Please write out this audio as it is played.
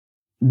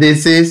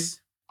This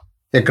is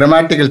a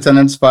grammatical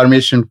sentence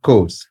formation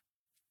course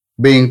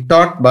being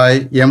taught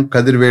by M.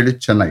 Kadirvelu,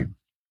 Chennai.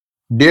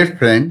 Dear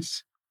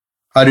friends,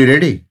 are you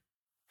ready?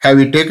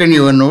 Have you taken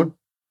your note?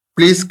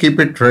 Please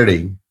keep it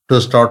ready to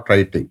start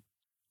writing.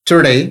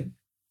 Today,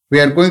 we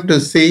are going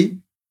to see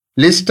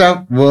list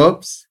of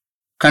verbs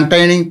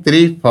containing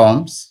 3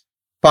 forms,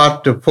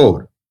 part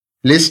 4.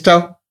 List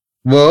of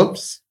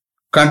verbs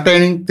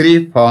containing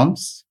 3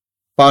 forms,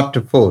 part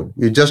 4.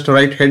 You just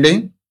write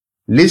heading,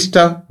 list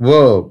of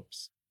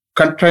verbs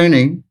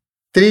containing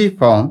 3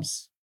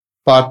 forms,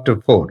 part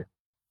 4.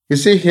 You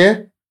see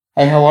here,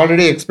 I have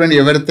already explained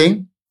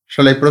everything.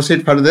 Shall I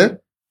proceed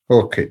further?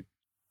 Okay.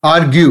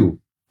 Argue,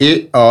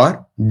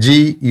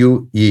 A-R-G-U-E.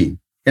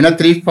 In a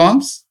 3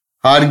 forms,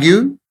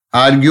 argue,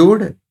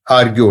 argued,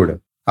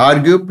 argued.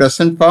 Argue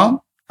present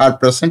form or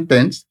present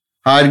tense,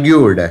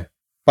 argued.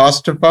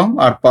 Past form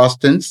or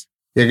past tense,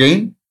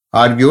 again,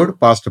 argued,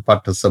 past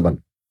participle.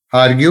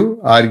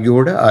 Argue,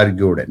 argued,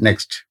 argued.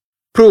 Next.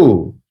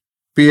 Prove,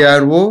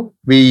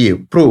 P-R-O-V-E.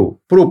 Prove,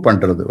 prove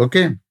பண்றது.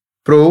 Okay.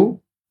 Prove,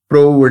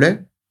 proved,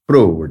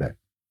 proved.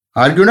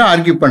 Argueனா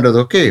argue பண்றது.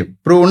 Okay.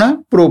 Proveனா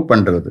prove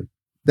பண்றது.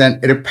 Then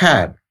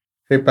repair,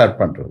 repair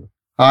பண்றது.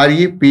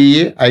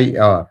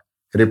 R-E-P-A-I-R.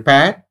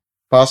 Repair,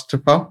 past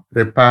form,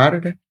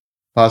 repaired,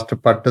 past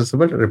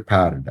participle,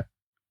 repaired.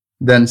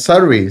 Then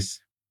service,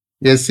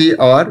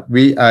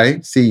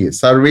 S-E-R-V-I-C-E.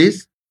 Service,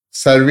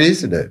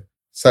 serviced,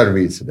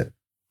 serviced.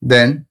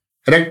 Then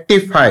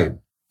rectify,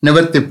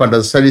 நிவர்த்தி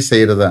பண்றது, சரி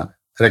செய்யறதா,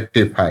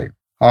 rectify.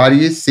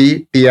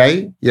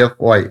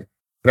 R-E-C-T-I-F-Y.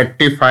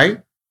 Rectify,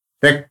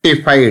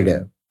 rectified.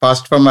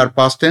 Past form or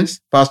past tense,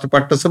 past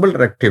participle,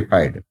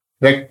 rectified.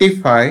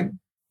 Rectify,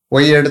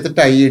 Y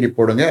எடுத்துட்டு IED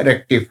போடுங்க,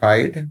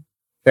 rectified,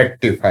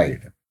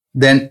 rectified.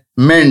 Then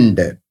mend,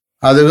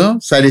 அதுவும்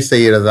சரி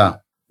செய்யறதா,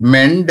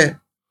 mend,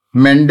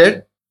 mended,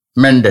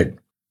 mended.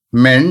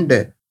 Mend,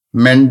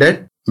 mended,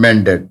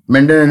 mended.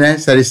 Mended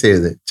சரி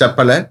செய்யுது,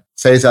 செப்பலை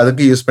சரி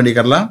அதுக்கு யூஸ்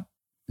பண்ணிக்கலாம்.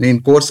 In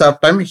course of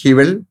time, he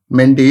will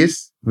mend his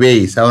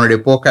ways. அவனுடைய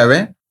போக்காவே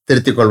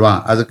திருத்திக் கொள்வான்,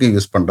 அதுக்கு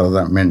யூஸ்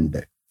பண்றதுதான் mend.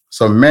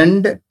 So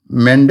mend,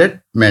 mended,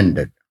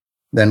 mended.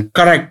 Then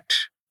correct,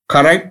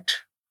 correct,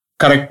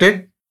 corrected,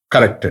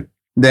 corrected.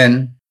 Then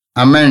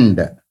amend,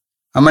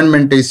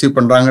 amendment issue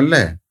பண்றாங்கல்ல,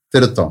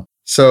 திருத்தம்.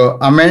 So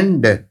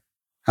amend,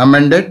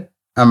 amended,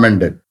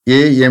 amended.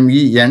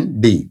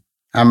 A-M-E-N-D.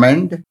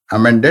 Amend,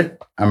 amended,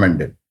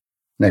 amended.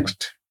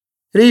 Next.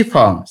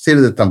 Reform,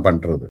 சீர்திருத்தம்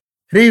பண்றது.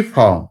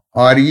 Reform,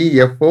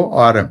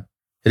 R-E-F-O-R-M.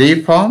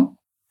 Reform,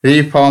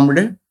 reformed,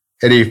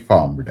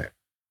 reformed.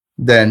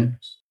 Then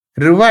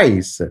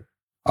revise,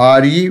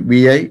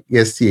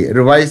 R-E-V-I-S-E.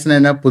 Revise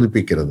என்ன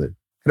புதுப்பிக்கிறது,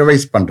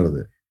 revise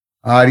பண்றது.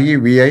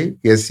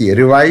 R-E-V-I-S-E.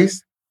 Revise,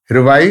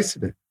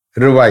 revised,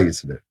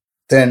 revised.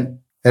 Then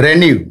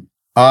renew,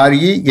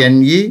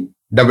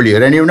 R-E-N-E-W.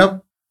 Renewனா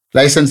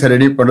லைசன்ஸை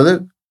renew பண்றது,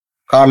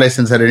 car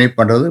லைசன்ஸை renew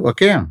பண்றது.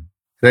 Okay,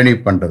 renew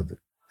பண்றது.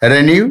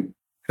 Renew,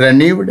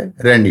 renewed,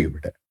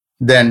 renewed.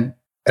 Then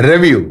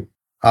review,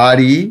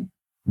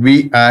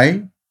 R-E-V-I-E-W.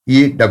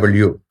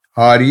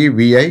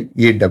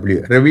 R-E-V-I-E-W.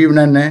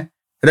 Reviewனா என்ன,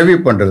 review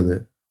பண்றது,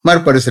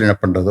 மறுபரிசீலனை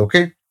பண்றது.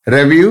 Okay,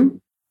 review,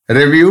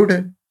 reviewed,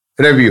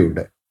 reviewed.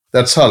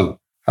 That's all.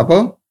 அப்போ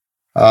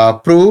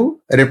prove,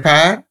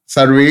 repair,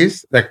 service,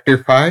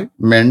 rectify,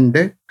 mend,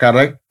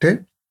 correct,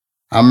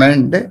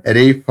 amend,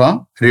 reform,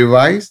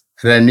 revise,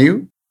 renew,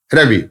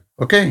 review.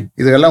 Okay,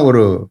 இதெல்லாம்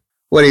ஒரு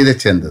இதை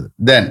சேர்ந்தது.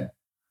 Then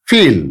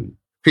feel,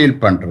 feel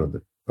பண்றது.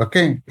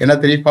 ஓகே, என்ன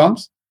 3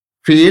 forms?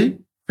 Feel,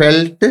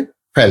 felt,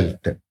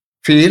 felt.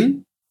 Feel,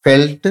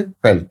 felt,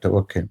 felt.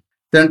 Okay.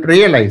 Then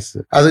realize,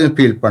 அதுவும்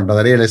feel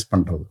பண்றது, realize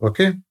பண்றது.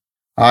 Okay,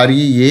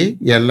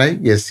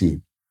 R-E-A-L-I-S-E.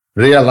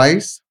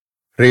 realize,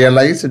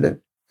 realized,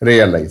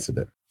 realized.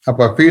 அப்ப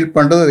feel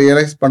பண்றது,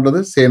 realize பண்றது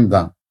சேம்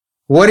தான்.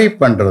 worry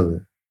பண்றது,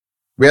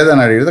 வேதனை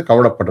அடைகிறது,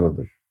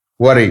 கவலைப்படுறது.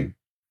 worry,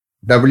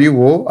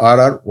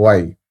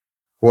 W-O-R-R-Y.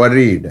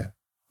 worried.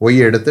 Y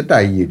எடுத்துட்டு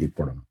IED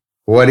போடணும்.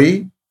 worry,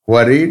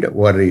 worried,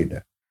 worried.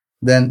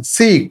 Then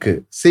seek,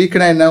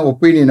 seekனா என்ன,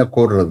 ஒப்பீனியனை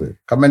கோர்றது,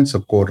 கமெண்ட்ஸை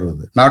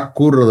கோர்றது, நாட்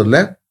கூறுறது இல்ல,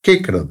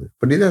 கேட்கறது.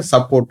 புரியுதா,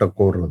 சப்போர்ட்டை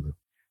கோர்றது.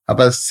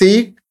 அப்ப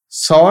seek,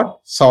 sought,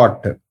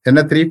 sought. என்ன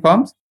 3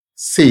 forms?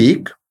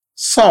 seek,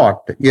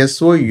 sought,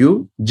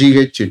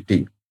 S-O-U-G-H-T.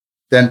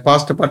 Then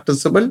past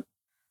participle,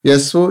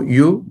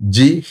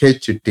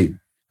 S-O-U-G-H-T.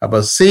 அப்ப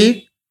seek,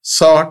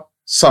 sought,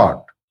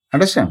 sought.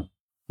 Understand?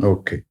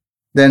 Okay.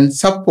 Then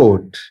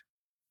support,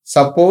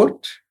 support,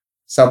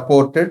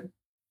 supported,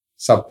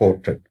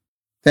 supported.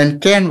 Then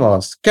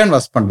canvas,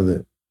 canvas பண்றது.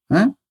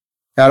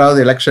 யாராவது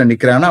எலெக்ஷன்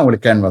நிக்கிறாங்கன்னா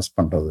அவங்களுக்கு கேன்வாஸ்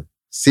பண்றது.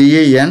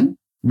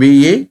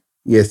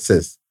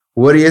 C-A-N-V-A-S-S.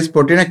 ஒரு ஏஸ்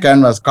போட்டீங்கன்னா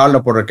கேன்வாஸ்,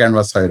 காலில் போடுற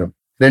கேன்வாஸ் ஆயிரும்.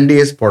 2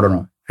 ஏஸ்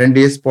போடணும், 2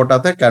 ஏஸ் போட்டா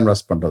தான்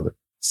கேன்வாஸ் பண்றது.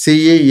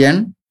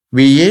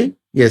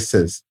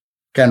 C-A-N-V-A-S-S.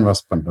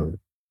 கேன்வாஸ் பண்றது.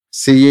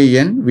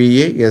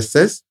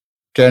 C-A-N-V-A-S-S.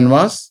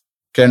 கேன்வாஸ்,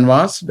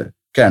 கேன்வாஸ்டு,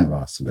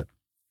 கேன்வாஸ்டு.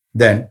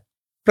 Then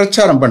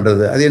பிரச்சாரம்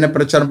பண்றது. அது என்ன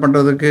பிரச்சாரம்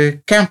பண்றதுக்கு?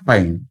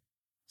 கேம்பைன்.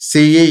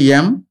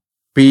 C-A-M-P-A-I-G-N.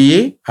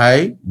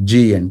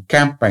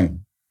 கேம்பைன்,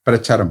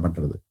 பிரச்சாரம்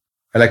பண்றது.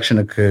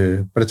 எலெக்ஷனுக்கு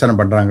பிரச்சனை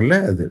பண்றாங்கல்ல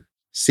அது.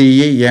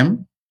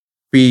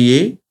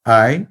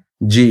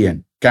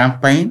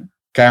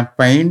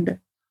 CAMPAIGN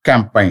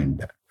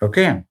campaigned.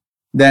 ஓகே.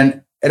 தென்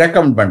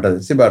ரெக்கமெண்ட் பண்றது,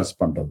 சிபாரிசு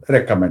பண்றது,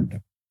 recommend.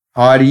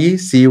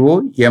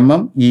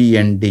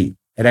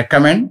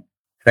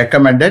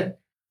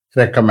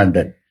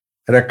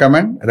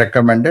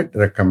 RECOMMEND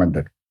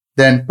recommended.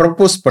 Then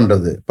propose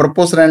பண்றது,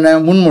 ப்ரொபோஸ் என்ன,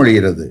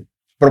 முன்மொழிகிறது,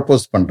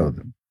 ப்ரொபோஸ் பண்றது.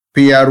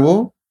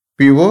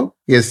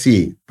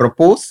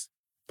 PROPOSE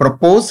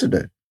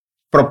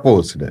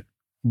proposed.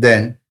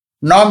 தென்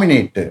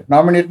நாமினேட்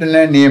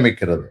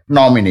நியமிக்கிறது,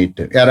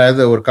 நாமினேட்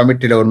யாராவது ஒரு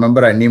கமிட்டியில ஒரு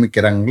மெம்பரை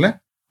நியமிக்கிறாங்கள,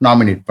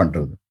 நாமினேட்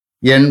பண்றது.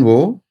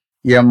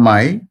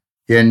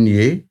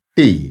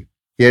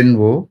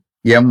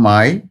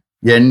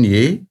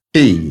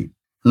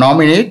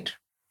 NOMINATE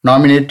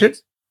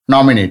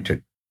nominated.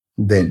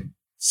 Then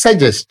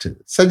suggest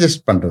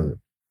பண்றது,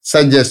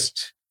 suggest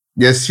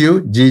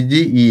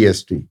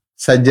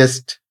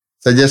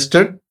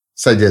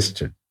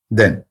suggested.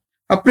 Then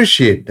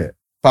appreciate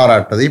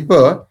பாராட்டுறது. இப்போ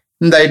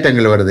இந்த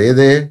ஐட்டங்கள் வருது,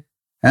 எது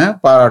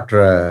பாராட்டுற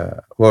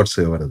வேர்ட்ஸ்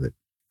வருது,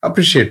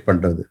 அப்ரிஷியேட்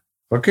பண்றது.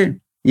 Okay.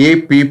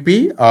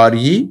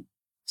 APPRECIATE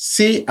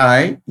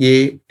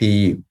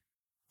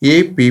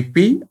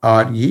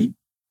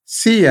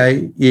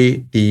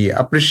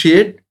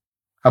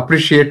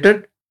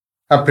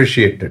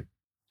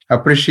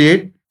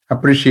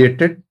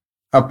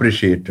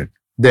appreciated.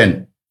 Then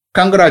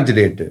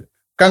congratulate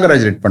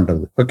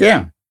பண்றது. Okay.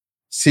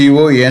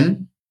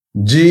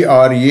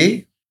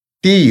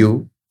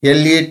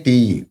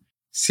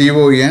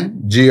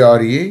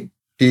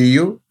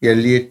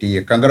 CONGRATULATE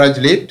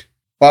congratulate.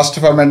 Past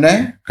form என்ன,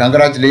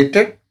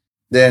 congratulated.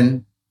 Then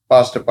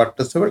past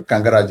participle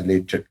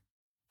congratulated.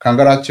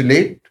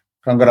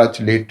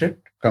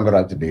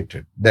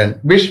 Then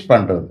wish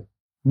பண்றது,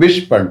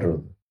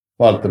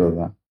 வாழ்த்துறது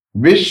தான்.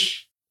 wished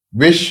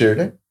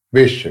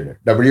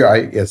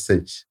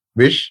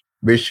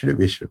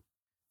wished.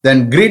 Then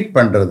greet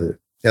பண்றது,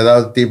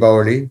 ஏதாவது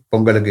தீபாவளி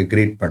பொங்கலுக்கு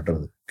greet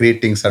பண்றது,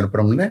 greetings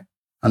அனுப்புறோம்ல,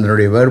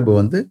 அதனுடைய verb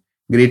வந்து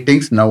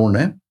greetings, noun,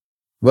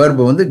 verb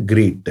வந்து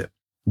greet,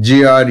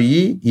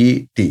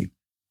 GREET,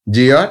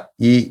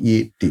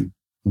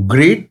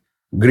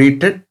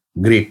 greeted,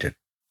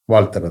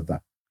 வாழ்த்துறது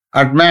தான்.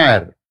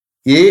 admire,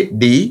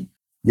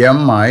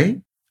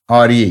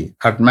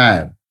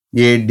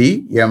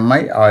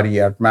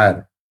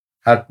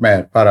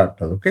 admire,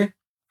 பாராட்டுறது. Okay.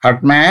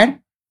 admire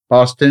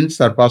past tense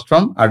or past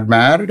form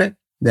admired,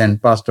 then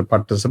past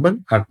participle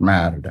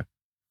admired.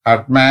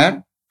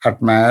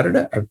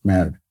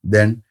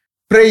 Then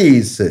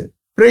praise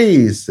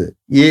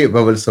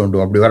vowel sound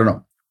அப்படி வரணும்.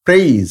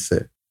 praise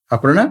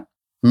அப்படின்னா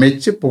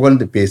மெச்சு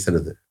புகழ்ந்து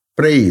பேசுறது.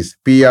 praise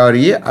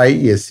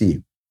PRAISE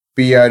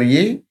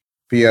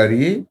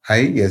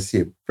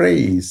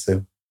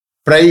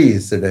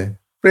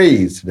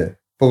praised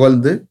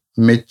புகழ்ந்து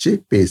மெச்சு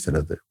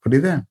பேசுறது.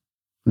 புரியுதா?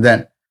 then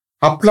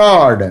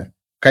applaud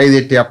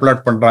கைதட்டி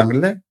அப்லாட்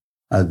பண்றாங்கல்ல,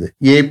 அது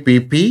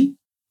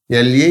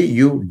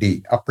APPLAUD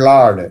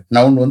applaud.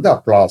 நவுன் வந்து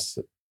applause.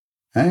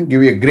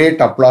 give a great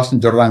applause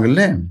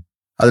சொல்றாங்கல்ல,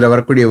 அதுல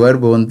வரக்கூடிய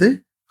verb வந்து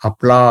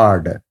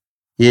applaud.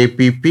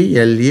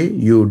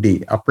 APPLAUD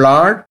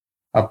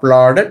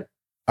applauded.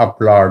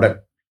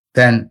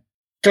 then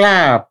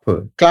clap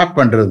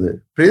பண்றது.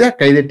 புரியுதா?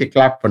 கைதட்டி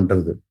clap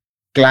பண்றது.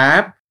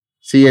 clap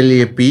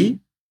CLAP.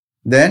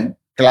 then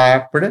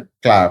clapped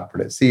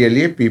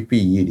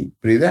CLAPPED.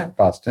 புரியுதா?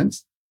 past tense.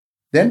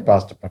 then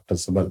past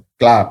participle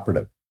clapped.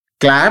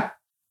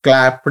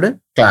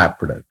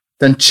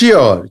 then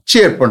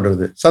cheer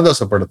பண்றது,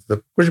 சந்தோஷப்படுத்துறது,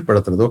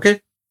 குஷிப்படுத்துறது. Okay.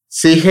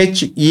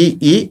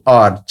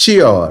 CHEER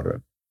cheer.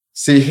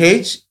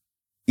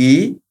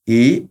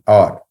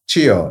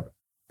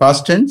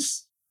 past tense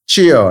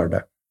cheered,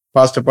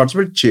 past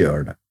participle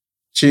cheered.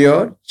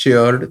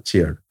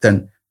 then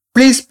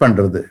please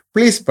பண்றது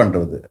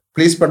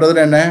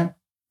என்ன,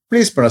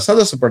 please பண்ண,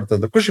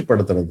 சந்தோஷப்படுத்துறது,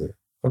 குஷிப்படுத்துறது.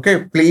 Okay.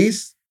 Please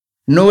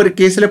இன்னொரு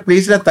கேஸ்ல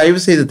ப்ளீஸ்ல தயவு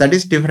செய்து, தட்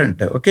இஸ்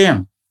டிஃபரெண்ட். ஓகே.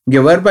 இங்க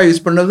வெர்பா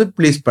யூஸ் பண்றது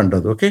ப்ளீஸ்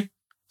பண்றது. Okay.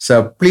 So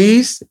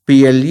please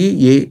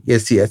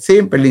PLEASE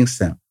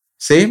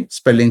same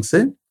spellings,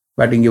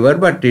 but இங்க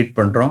வெர்பா ட்ரீட்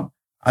பண்றோம்.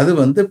 அது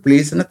வந்து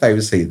ப்ளீஸ்னு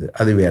தயவு செய்து,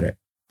 அது வேற.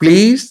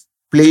 ப்ளீஸ்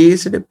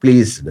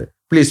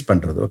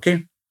பண்றது. ஓகே.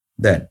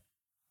 தென்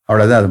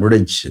அவ்வளவுதான், அது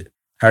முடிஞ்சு.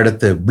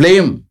 அடுத்து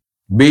blame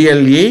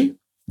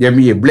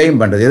BLAME blame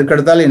பண்றது. எதுக்கு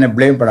எடுத்தாலும் என்ன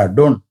blame பண்ண,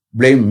 டோன்ட்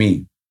blame me.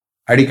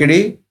 அடிக்கடி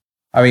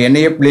அவன்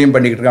என்னையே blame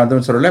பண்ணிக்கிட்டு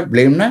இருக்கான் சொல்லல,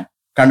 blameனா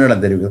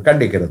கண்டனம் தெரிவிக்கிறது,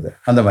 கண்டிக்கிறது,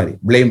 அந்த மாதிரி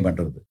blame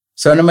பண்றது.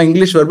 ஸோ நம்ம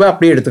இங்கிலீஷ் வெர்பை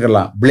அப்படியே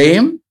எடுத்துக்கலாம்.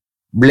 blame,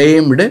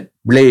 blamed.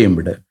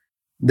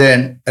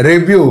 தென்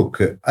rebuke,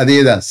 அதே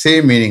தான்,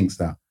 சேம் மீனிங்ஸ்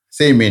தான்,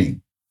 சேம் மீனிங்.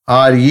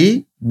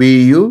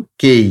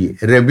 REBUKE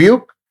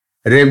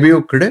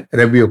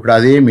rebuked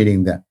அதே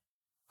மீனிங் தான்.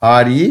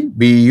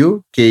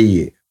 REBUKE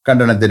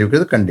கண்டனம்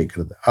தெரிவிக்கிறது,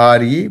 கண்டிக்கிறது.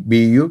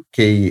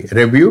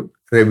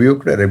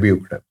 REBUKE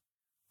rebuked.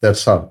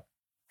 That's all.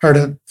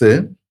 அடுத்து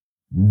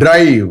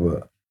டிரைவ்,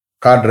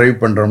 கார் டிரைவ்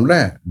பண்றோம்ல,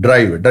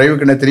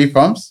 டிரைவுக்கு என்ன 3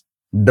 forms?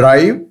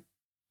 Drive,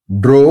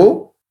 drove,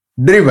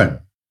 driven.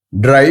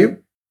 Drive,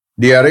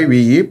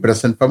 D-R-I-V-E,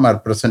 present form or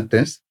present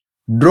tense.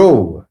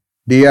 Drove,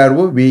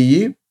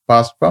 D-R-O-V-E,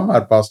 past form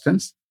or past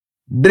tense.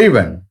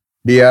 Driven,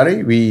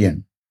 D-R-I-V-E-N,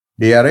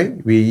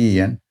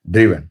 D-R-I-V-E-N,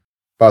 driven,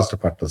 past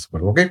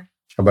participle. Okay.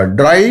 About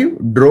drive,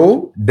 drove,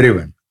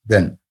 driven.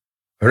 Then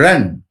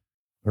run,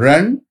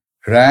 run,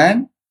 ran,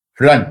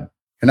 run.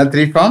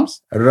 Three forms: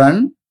 run,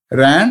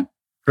 ran,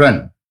 run.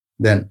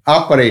 Then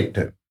operate,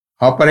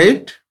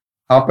 operate,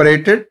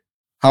 operated,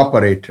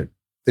 operated.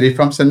 Three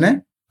forms in there: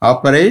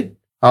 operate,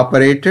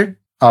 operated,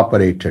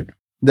 operated.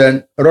 Then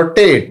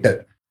rotate,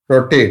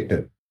 rotate,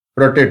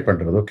 rotate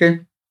பண்றது. Okay.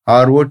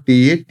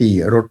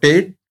 R-O-T-A-T-A,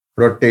 rotate,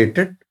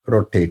 rotated,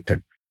 rotated.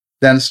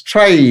 Then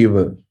strive,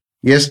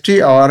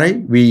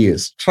 S-T-R-I-V-E,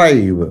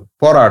 strive,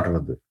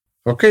 போராடுறது.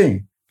 Okay.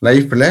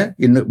 லைஃப்ல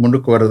இன்னும்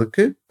முன்னுக்கு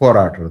வர்றதுக்கு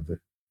போராடுறது.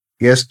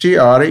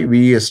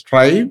 S-T-R-I-V-E,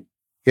 strive,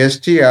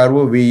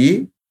 S-T-R-O-V-E,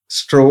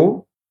 strove,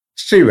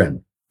 striven,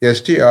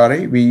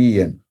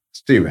 S-T-R-I-V-E-N,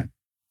 striven.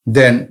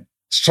 Then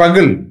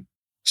struggle,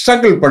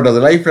 struggle பண்றது.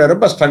 லைஃப்ல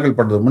ரொம்ப struggle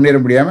பண்றது, முன்னேற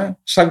முடியாம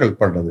ஸ்ட்ரகிள்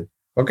பண்றது.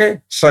 Okay.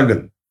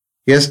 Struggle,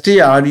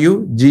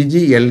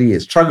 S-T-R-U-G-G-L-E,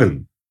 struggle.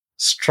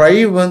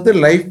 Strive வந்து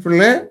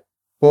லைஃப்ல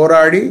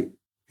போராடி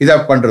இதா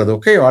பண்றது.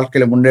 ஓகே.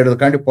 வாழ்க்கையில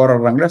முன்னேறதுக்காண்டி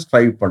போராடுறாங்களா,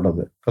 ஸ்ட்ரைவ்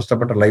பண்றது.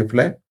 கஷ்டப்பட்ட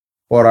லைஃப்ல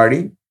போராடி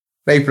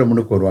லைஃப்ல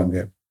முன்னுக்கு வருவாங்க.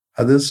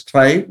 அது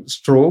ஸ்ட்ரைவ்,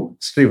 ஸ்ட்ரோவ்,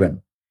 ஸ்ட்ரிவன்.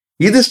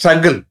 இது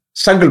ஸ்ட்ரகிள்,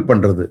 ஸ்ட்ரகிள்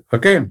பண்றது.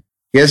 Okay.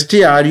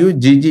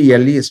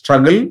 S-T-R-U-G-G-L-E,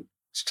 struggle,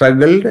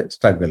 struggled,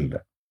 struggled.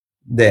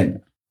 Then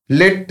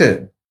let,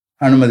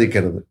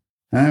 அனுமதிக்கிறது.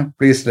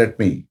 Please let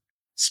me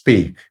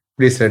speak,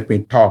 please let me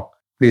talk,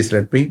 please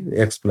let me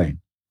explain,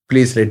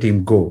 please let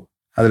him go.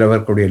 அதுல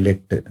வரக்கூடிய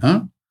let.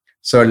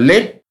 So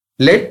let,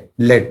 let,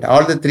 let,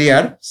 all the three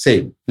are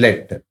same.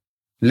 Let,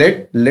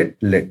 let, let,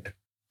 let.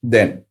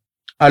 Then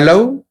allow,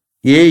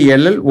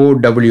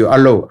 A-L-L-O-W,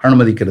 allow,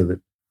 அனுமதிக்கிறது.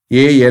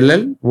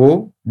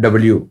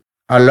 A-L-L-O-W,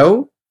 allow,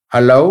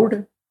 allowed,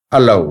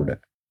 allowed.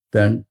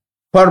 Then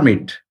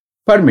permit,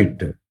 permit.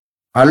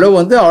 allow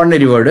வந்து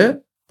ordinary word,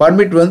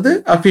 permit வந்து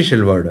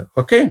official word.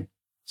 Okay.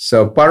 So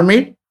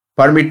permit,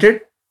 permitted,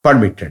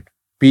 permitted,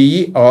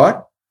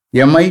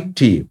 P-E-R-M-I-T,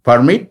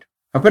 permit.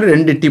 அப்புறம்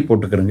 2 T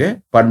போட்டுக்கிறங்க.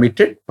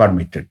 permitted,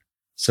 permitted.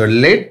 So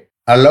let,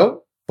 allow,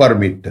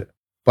 permit,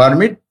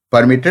 permit,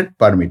 permitted,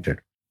 permitted.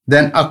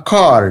 Then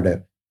accord,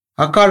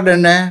 accord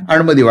என்ன?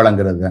 அனுமதி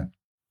வழங்குறது.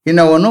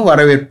 இன்னும் ஒன்றும்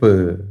வரவேற்பு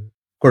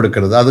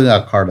கொடுக்கறது, அதுவும்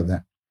அக்கார்டு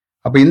தான்.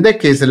 அப்போ இந்த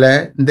கேஸில்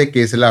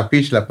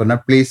அஃபீஷியல் அப்படின்னா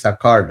ப்ளீஸ்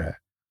அக்கார்டு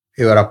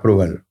யுவர்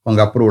அப்ரூவல்,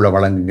 உங்கள் அப்ரூவலை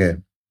வழங்குங்க.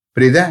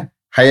 புரியுதா?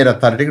 ஹையர்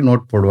அத்தாரிட்டிக்கு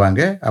நோட்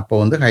போடுவாங்க. அப்போ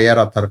வந்து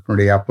ஹையர்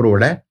அத்தாரிட்டினுடைய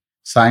அப்ரூவலை,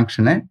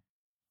 சாங்ஷனை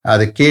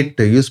அதை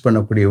கேட்டு யூஸ்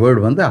பண்ணக்கூடிய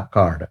வேர்டு வந்து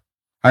அக்கார்டு,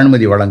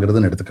 அனுமதி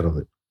வழங்குறதுன்னு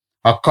எடுத்துக்கிறது.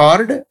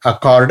 Accord,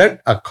 accorded,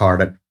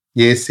 accorded,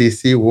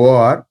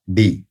 A-C-C-O-R-D,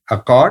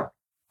 accord,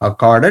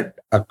 accorded,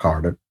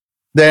 accorded.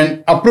 Then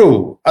approve,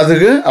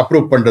 அதுக்கு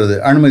அப்ரூவ் பண்றது,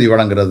 அனுமதி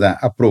வழங்குறது தான்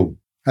அப்ரூவ்.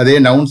 அதே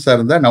நவுன்ஸா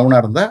இருந்தா, நவுனா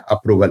இருந்தா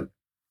அப்ரூவல்.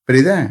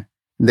 புரியுதா?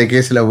 இந்த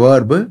கேஸ்ல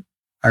வேர்பு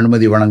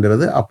அனுமதி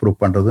வழங்குறது, அப்ரூவ்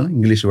பண்றதுன்னு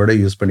இங்கிலீஷ் வேர்டை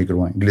யூஸ்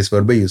பண்ணிக்கிறோம், இங்கிலீஷ்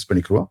வேர்பை யூஸ்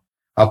பண்ணிக்கிறோம்.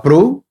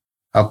 Approve,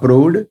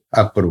 approved,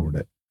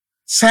 approved.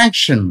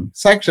 Sanction,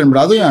 sanction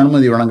அதுவும்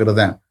அனுமதி வழங்குறது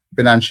தான்,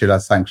 பினான்சியலா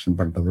சாங்ஷன்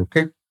பண்றது.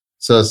 Okay.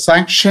 So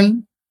sanction,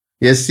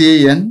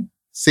 S-A-N-C-T-I-O-N,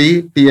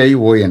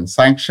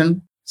 sanction,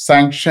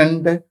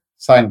 sanctioned,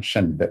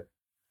 sanctioned.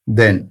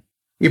 Then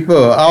இப்போ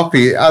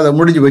ஆஃபீஸ் அதை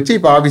முடிஞ்சு வச்சு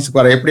இப்போ ஆஃபீஸுக்கு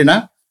வர எப்படின்னா,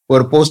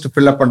 ஒரு போஸ்ட்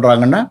ஃபில்அப்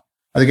பண்ணுறாங்கன்னா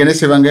அதுக்கு என்ன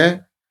செய்வாங்க?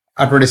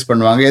 அட்வர்டைஸ்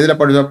பண்ணுவாங்க. எதில்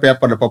பண்ணுவாங்க?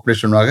 பேப்பரில்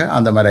பப்ளிஷ் பண்ணுவாங்க.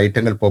 அந்த மாதிரி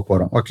ஐட்டங்கள்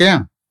போகிறோம். ஓகே.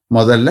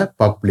 முதல்ல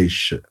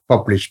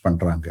பப்ளிஷ்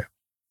பண்ணுறாங்க.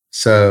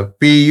 So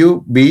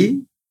PUBLISH,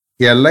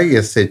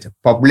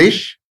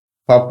 publish,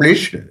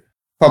 published,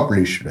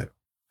 published.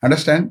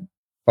 Understand?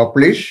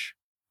 Publish,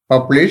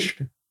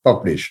 published,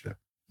 published.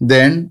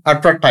 Then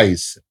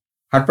advertise,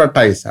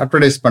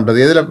 advertise பண்றது.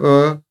 எதுல?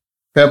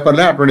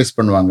 பேப்பர்ல அட்வர்டைஸ்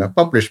பண்ணுவாங்க,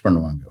 பப்ளிஷ்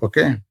பண்ணுவாங்க.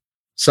 Okay.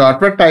 So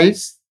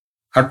advertised,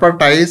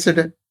 ADVERTISE,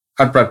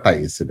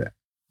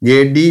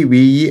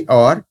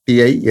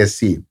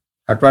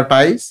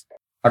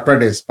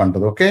 advertise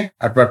பண்றது. ஓகே.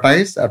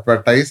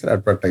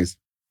 அட்வர்டைஸ்.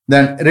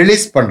 தென்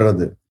ரிலீஸ்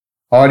பண்றது,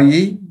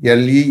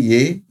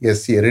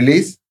 RELEASE,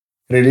 ரிலீஸ்.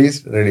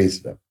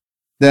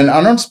 தென்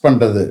அனௌன்ஸ்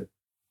பண்றது,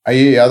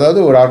 அதாவது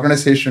ஒரு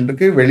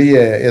ஆர்கனைசேஷனுக்கு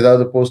வெளியே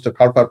ஏதாவது போஸ்ட்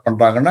கால்பார்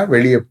பண்றாங்கன்னா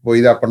வெளியே போய்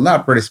இதா பண்ணா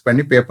அட்வர்டைஸ்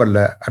பண்ணி, பேப்பர்ல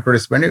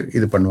அட்வர்டைஸ் பண்ணி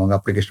இது பண்ணுவாங்க,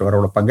 அப்ளிகேஷன் வர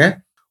வைப்பாங்க.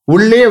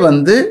 உள்ளே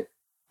வந்து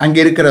அங்க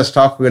இருக்கிற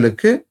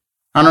ஸ்டாஃப்களுக்கு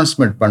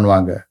அனௌன்ஸ்மெண்ட்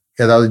பண்ணுவாங்க,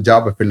 ஏதாவது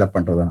ஜாபை ஃபில்அப்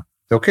பண்றதுனா.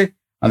 ஓகே.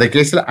 அந்த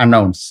கேஸ்ல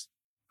அனௌன்ஸ்,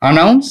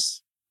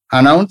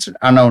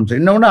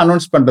 இன்னொன்னு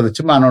அனௌன்ஸ் பண்றது,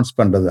 சும்மா அனௌன்ஸ்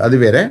பண்றது அது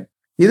வேற.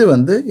 இது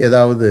வந்து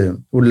ஏதாவது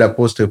உள்ள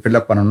போஸ்ட்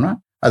ஃபில்அப் பண்ணணும்னா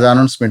அது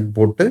அனௌன்ஸ்மெண்ட்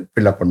போட்டு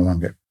ஃபில்அப்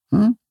பண்ணுவாங்க.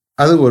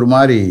 அது ஒரு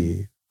மாதிரி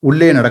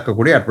உள்ளே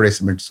நடக்கக்கூடிய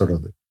அட்வர்டைஸ்மெண்ட்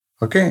சொல்றது.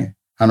 ஓகே.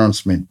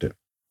 அனௌன்ஸ்மெண்ட்.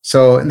 ஸோ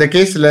இந்த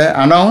கேஸ்ல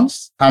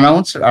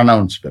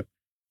announced.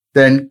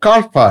 Then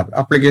call for,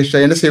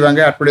 application என்ன செய்வாங்க?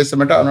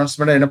 அட்வர்டைஸ்மெண்ட்,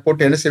 அனௌன்ஸ்மெண்ட் என்ன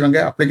போட்டு என்ன செய்வாங்க?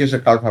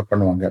 அப்ளிகேஷன் கால் ஃபார்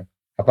பண்ணுவாங்க.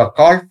 அப்ப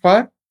call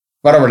for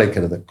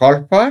வரவழைக்கிறது,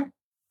 called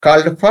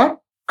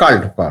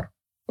for.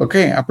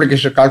 Okay.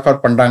 Application call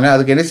for பண்றாங்க.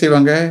 அதுக்கு என்ன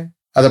செய்வாங்க?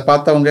 அதை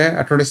பார்த்தவங்க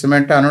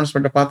அட்வர்டைஸ்மெண்ட்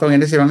அனௌன்ஸ்மெண்ட்டை பார்த்தவங்க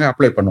என்ன செய்வாங்க?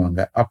 அப்ளை பண்ணுவாங்க.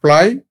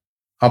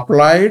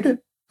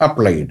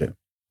 அப்ளைடு.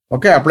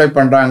 ஓகே, அப்ளை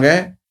பண்ணுறாங்க.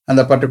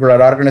 அந்த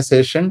பர்டிகுலர்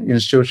ஆர்கனைசேஷன்,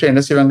 இன்ஸ்டிடியூஷன்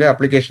என்ன செய்வாங்க?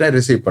 அப்ளிகேஷனை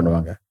ரிசீவ்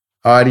பண்ணுவாங்க.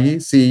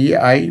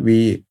 RECEIVE,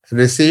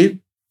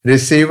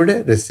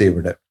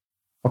 received.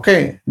 ஓகே,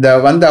 இந்த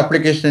வந்த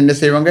அப்ளிகேஷன் என்ன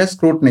செய்வாங்க?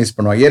 ஸ்க்ரூட்டனைஸ்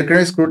பண்ணுவாங்க.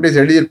 ஏற்கனவே ஸ்க்ரூட்டனைஸ்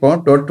எழுதியிருப்போம்,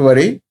 டோன்ட்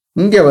வரி.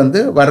 இங்கே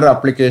வர்ற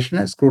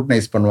அப்ளிகேஷனை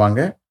ஸ்க்ரூட்டனைஸ் பண்ணுவாங்க.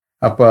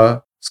 அப்போ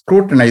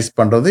ஸ்க்ரூட்டனைஸ்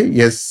பண்ணுறது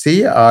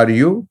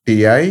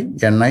SCRUTINISE,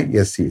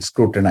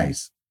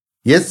 ஸ்க்ரூட்டனைஸ்.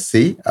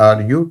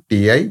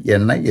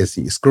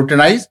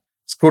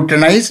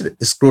 SCRUTINISE,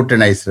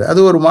 ஸ்க்ரூட்டனைஸ்டு. அது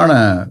ஒருமான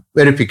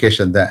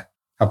வெரிஃபிகேஷன் தான்.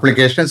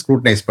 அப்ளிகேஷனை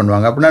ஸ்க்ரூட்டனைஸ்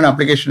பண்ணுவாங்க. அப்படின்னா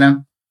அப்ளிகேஷனை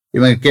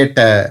இவங்க கேட்ட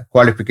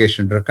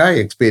குவாலிஃபிகேஷன் இருக்கா,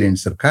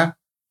 எக்ஸ்பீரியன்ஸ் இருக்கா,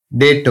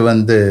 டேட்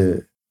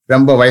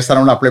ரொம்ப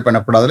வயசானவங்களும் அப்ளை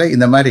பண்ணக்கூடாதுல,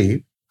 இந்த மாதிரி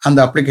அந்த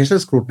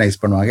அப்ளிகேஷன் ஸ்க்ரூட்டனைஸ்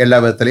பண்ணுவாங்க. எல்லா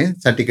விதத்துலையும்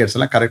சர்டிஃபிகேட்ஸ்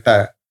எல்லாம்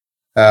கரெக்டாக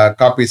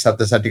காப்பீஸ் ஆஃப்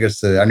த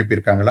சர்டிஃபிகேட்ஸ்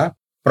அனுப்பியிருக்காங்களா,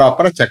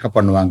 ப்ராப்பராக செக்அப்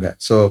பண்ணுவாங்க.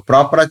 ஸோ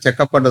ப்ராப்பராக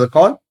செக்அப் பண்ணுறது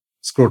கால்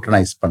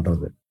ஸ்க்ரூட்டனைஸ்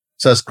பண்ணுறது.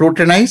 So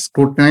scrutinize.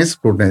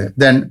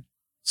 தென்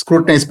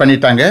ஸ்க்ரூட்டனைஸ்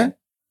பண்ணிட்டாங்க.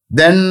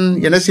 தென்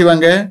என்ன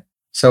செய்வாங்க?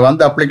 ஸோ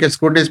அப்ளிகேஷன்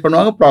ஸ்க்ரூட்டனைஸ்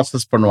பண்ணுவாங்க,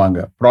 ப்ராசஸ் பண்ணுவாங்க.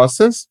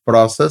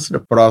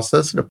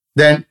 ப்ராசஸ்டு.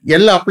 தென்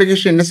எல்லா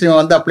அப்ளிகேஷன் என்ன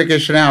செய்வாங்க?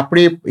 அப்ளிகேஷனை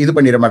அப்படியே இது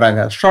பண்ணிட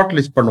மாட்டாங்க, ஷார்ட்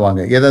லிஸ்ட்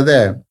பண்ணுவாங்க. ஏதாவது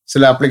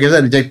சில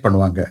அப்ளிகேஷன் ரிஜெக்ட்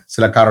பண்ணுவாங்க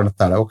சில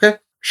காரணத்தால். ஓகே,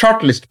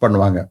 ஷார்ட் லிஸ்ட்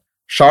பண்ணுவாங்க.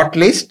 Short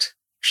listed.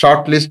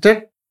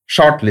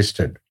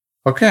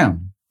 Okay,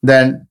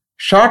 then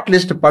short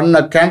list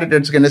பண்ண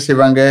கேண்டிடேட்ஸ்க்கு என்ன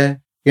செய்வாங்க?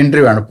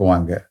 இன்டர்வியூ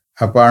அனுப்புவாங்க.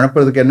 அப்போ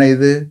அனுப்புறதுக்கு என்ன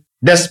இது?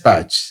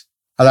 டெஸ்பேட்ச்.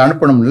 அதை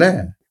அனுப்பணும்ல,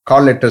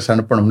 கால் லெட்டர்ஸ்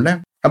அனுப்பணும்ல,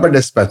 அப்போ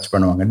டெஸ்பேட்ச்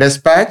பண்ணுவாங்க.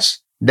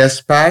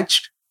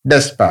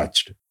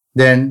 டெஸ்பேட்ச்டு.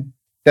 தென்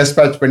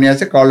டெஸ்பேட்ச்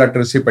பண்ணியாச்சு, கால்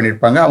லெட்டர் ரிசீவ்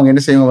பண்ணியிருப்பாங்க. அவங்க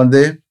என்ன செய்வாங்க?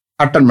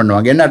 அட்டன்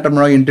பண்ணுவாங்க. என்ன அட்டன்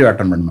பண்ணுவாங்க? இன்டர்வியூ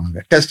அட்டன் பண்ணுவாங்க,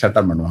 டெஸ்ட்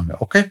அட்டன் பண்ணுவாங்க.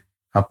 ஓகே,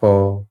 அப்போ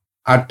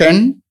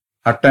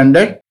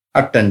attended.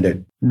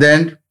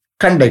 Then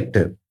conduct.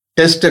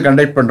 Test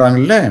conduct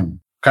பண்றாங்கல்ல,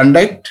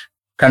 கண்டக்டட்.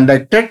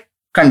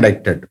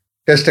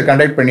 டெஸ்ட்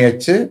கண்டக்ட்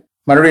பண்ணியாச்சு.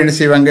 மறுபடியும் என்ன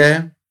செய்வாங்க?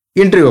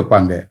 இன்டர்வியூ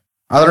வைப்பாங்க.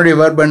 அதனுடைய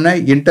வெர்ப் என்ன?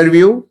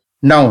 Interview,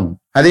 noun.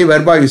 அதே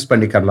வெர்பா யூஸ்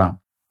பண்ணிக்கலாம்.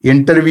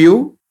 இன்டர்வியூ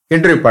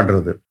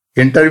பண்றது.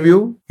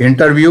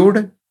 இன்டர்வியூடு.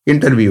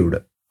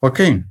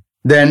 ஓகே,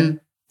 தென்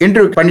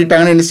இன்டர்வியூ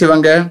பண்ணிட்டாங்கன்னு என்ன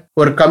செய்வாங்க?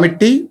 ஒரு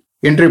கமிட்டி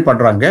இன்டர்வியூ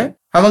பண்றாங்க.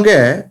 அவங்க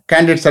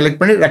கேண்டிடேட் செலக்ட்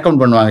பண்ணி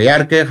ரெக்கமெண்ட் பண்ணுவாங்க.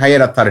 யாருக்கு?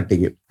 ஹையர்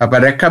அத்தாரிட்டிக்கு. அப்ப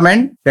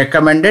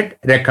ரெக்கமெண்டட்.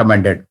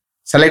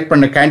 செலக்ட்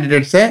பண்ண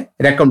கேண்டிடேட்ஸை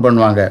ரெக்கமெண்ட்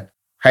பண்ணுவாங்க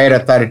ஹையர்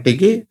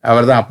அத்தாரிட்டிக்கு.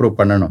 அவர் தான் அப்ரூவ்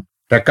பண்ணணும்.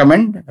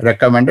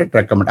 ரெக்கமெண்டட்.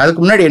 அதுக்கு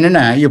முன்னாடி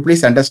என்னன்னா, யூ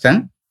ப்ளீஸ்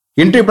அண்டர்ஸ்டாண்ட்,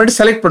 இன்டர்வியூ பண்ணி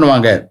செலக்ட்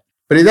பண்ணுவாங்க.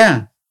 புரியுதா?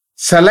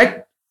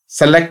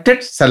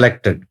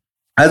 செலக்டட்.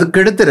 அதுக்கு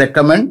அடுத்து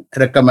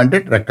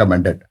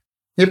ரெக்கமெண்டட்.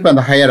 இப்போ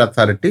அந்த ஹையர்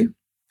அத்தாரிட்டி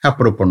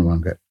அப்ரூவ்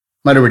பண்ணுவாங்க.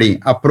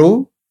 மறுபடியும்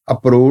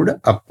அப்ரூவ்டு.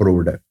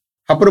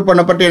 அப்ரூவ்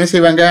பண்ணப்பட்டு என்ன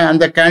செய்வாங்க?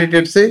 அந்த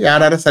கேண்டிடேட்ஸ்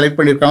யார் செலக்ட்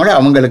பண்ணியிருக்காங்களோ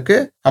அவங்களுக்கு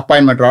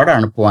அப்பாயின்மெண்ட் ஆர்டர்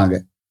அனுப்புவாங்க.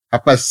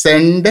 அப்ப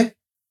சென்ட்.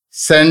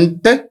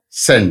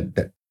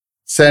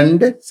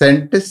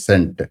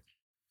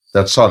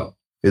 That's all.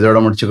 இதோட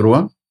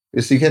முடிச்சுக்கிடுவோம்.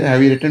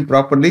 Have you written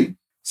properly?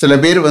 சில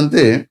பேர்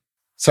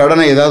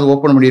சடனாக ஏதாவது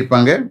ஓப்பன்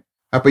பண்ணியிருப்பாங்க.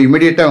 அப்போ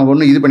இமிடியேட்டாக அவங்க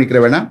ஒன்றும் இது பண்ணிக்கிற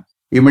வேணாம்.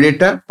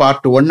 இமிடியேட்டாக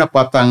பார்ட் 1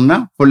 பார்த்தாங்கன்னா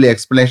ஃபுல்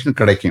எக்ஸ்பிளனேஷன்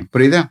கிடைக்கும்.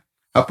 புரியுதா?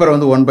 அப்புறம்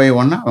 1 by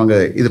 1 அவங்க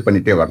இது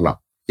பண்ணிட்டே வரலாம்.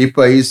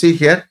 இப்போ யூ see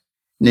here,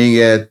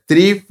 நீங்கள்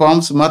 3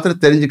 ஃபார்ம்ஸ்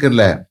மாத்திரம்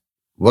தெரிஞ்சுக்கிறல,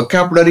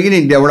 வொக்காபுலரியும்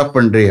நீங்கள் டெவலப்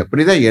பண்ணுறீங்க.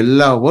 புரியுதா?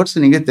 எல்லா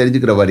வேர்ட்ஸும் நீங்கள்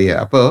தெரிஞ்சுக்கிற வரைய.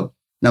 அப்போ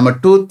நம்ம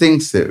 2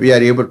 things we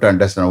are able to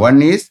understand. One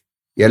is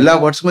எல்லா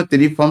வேர்ட்ஸுமே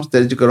 3 ஃபார்ம்ஸ்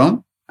தெரிஞ்சுக்கிறோம்,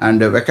 and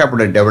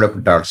vocabulary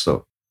developed also.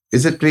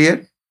 Is it clear?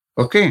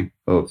 Okay.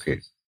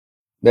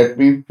 Let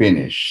me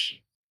finish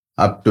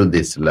up to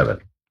this level.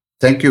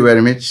 Thank you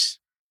very much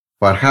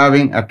for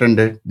having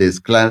attended this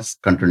class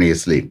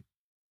continuously.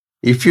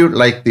 If you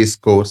like this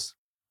course,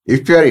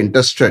 if you are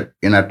interested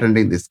in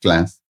attending this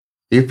class,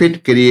 if it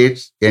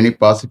creates any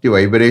positive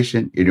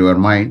vibration in your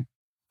mind,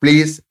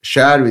 please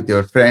share with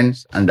your friends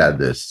and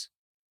others.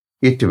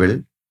 It will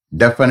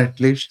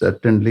definitely,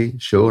 certainly,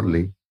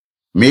 surely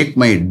make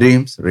my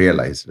dreams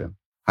realized.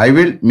 I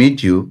will meet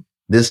you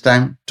this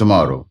time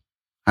tomorrow.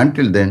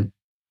 Until then,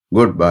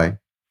 goodbye.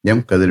 M.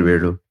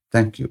 Kadirvelu.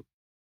 Thank you.